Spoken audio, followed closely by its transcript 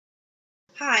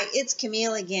Hi, it's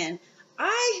Camille again.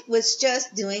 I was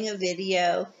just doing a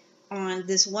video on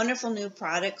this wonderful new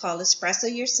product called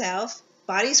Espresso Yourself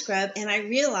Body Scrub, and I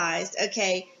realized,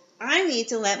 okay, I need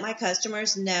to let my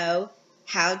customers know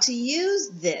how to use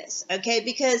this, okay,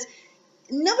 because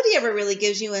nobody ever really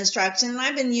gives you instruction. And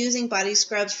I've been using body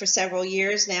scrubs for several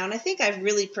years now, and I think I've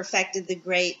really perfected a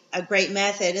great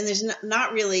method, and there's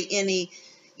not really any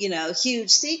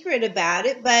huge secret about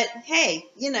it, but hey,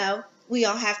 we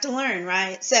all have to learn,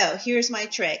 right? So here's my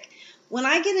trick. When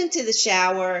I get into the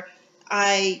shower,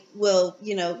 I will,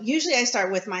 usually I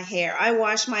start with my hair. I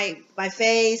wash my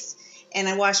face and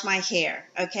I wash my hair,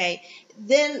 okay?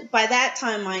 Then by that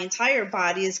time, my entire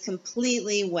body is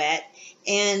completely wet,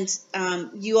 and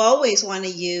you always want to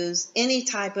use any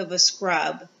type of a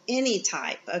scrub, any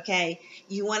type, okay?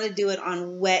 You want to do it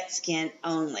on wet skin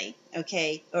only,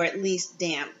 okay, or at least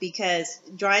damp, because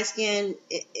dry skin,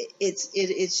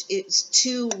 it's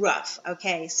too rough,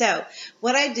 okay? So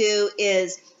what I do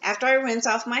is after I rinse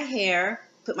off my hair,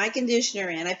 put my conditioner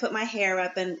in, I put my hair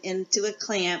up into a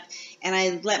clamp, and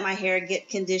I let my hair get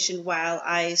conditioned while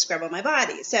I scrub on my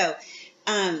body. So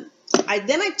I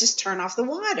just turn off the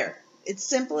water. It's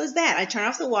simple as that. I turn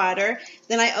off the water,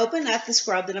 then I open up the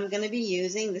scrub that I'm going to be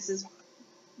using. This is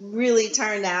really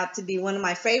turned out to be one of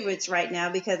my favorites right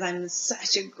now because I'm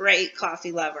such a great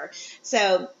coffee lover.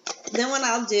 So then what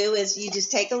I'll do is you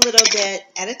just take a little bit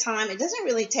at a time. It doesn't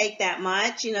really take that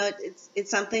much. It's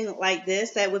something like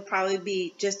this that would probably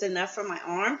be just enough for my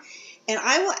arm. And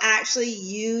I will actually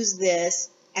use this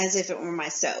as if it were my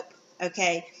soap,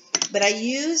 okay? But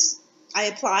I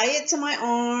apply it to my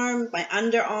arm, my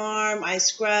underarm, I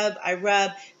scrub, I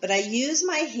rub, but I use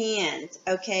my hand,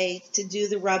 okay, to do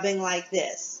the rubbing like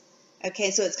this.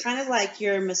 Okay, so it's kind of like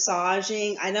you're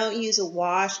massaging. I don't use a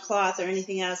washcloth or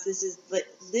anything else.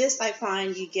 This I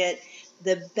find you get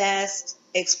the best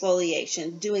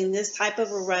exfoliation, doing this type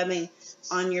of a rubbing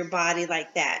on your body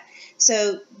like that.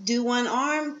 So do one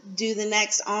arm, do the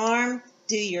next arm,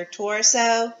 do your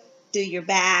torso, do your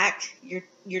back,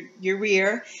 your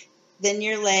rear, then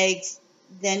your legs,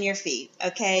 then your feet,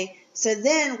 okay? So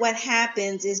then what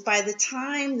happens is by the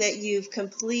time that you've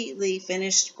completely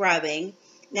finished scrubbing,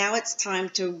 now it's time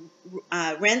to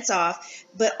rinse off,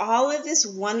 but all of this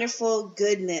wonderful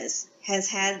goodness has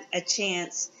had a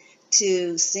chance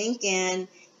to sink in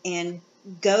and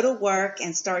go to work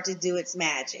and start to do its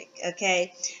magic,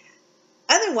 okay?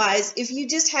 Otherwise, if you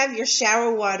just have your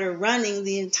shower water running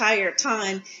the entire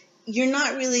time, you're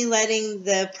not really letting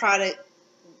the product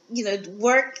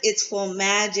work its full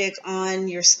magic on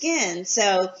your skin.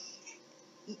 So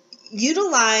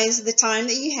utilize the time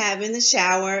that you have in the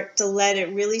shower to let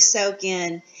it really soak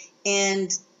in, and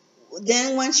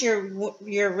then once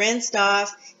you're rinsed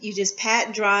off, you just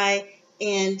pat dry,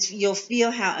 and you'll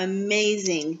feel how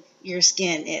amazing your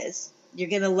skin is. You're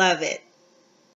gonna love it.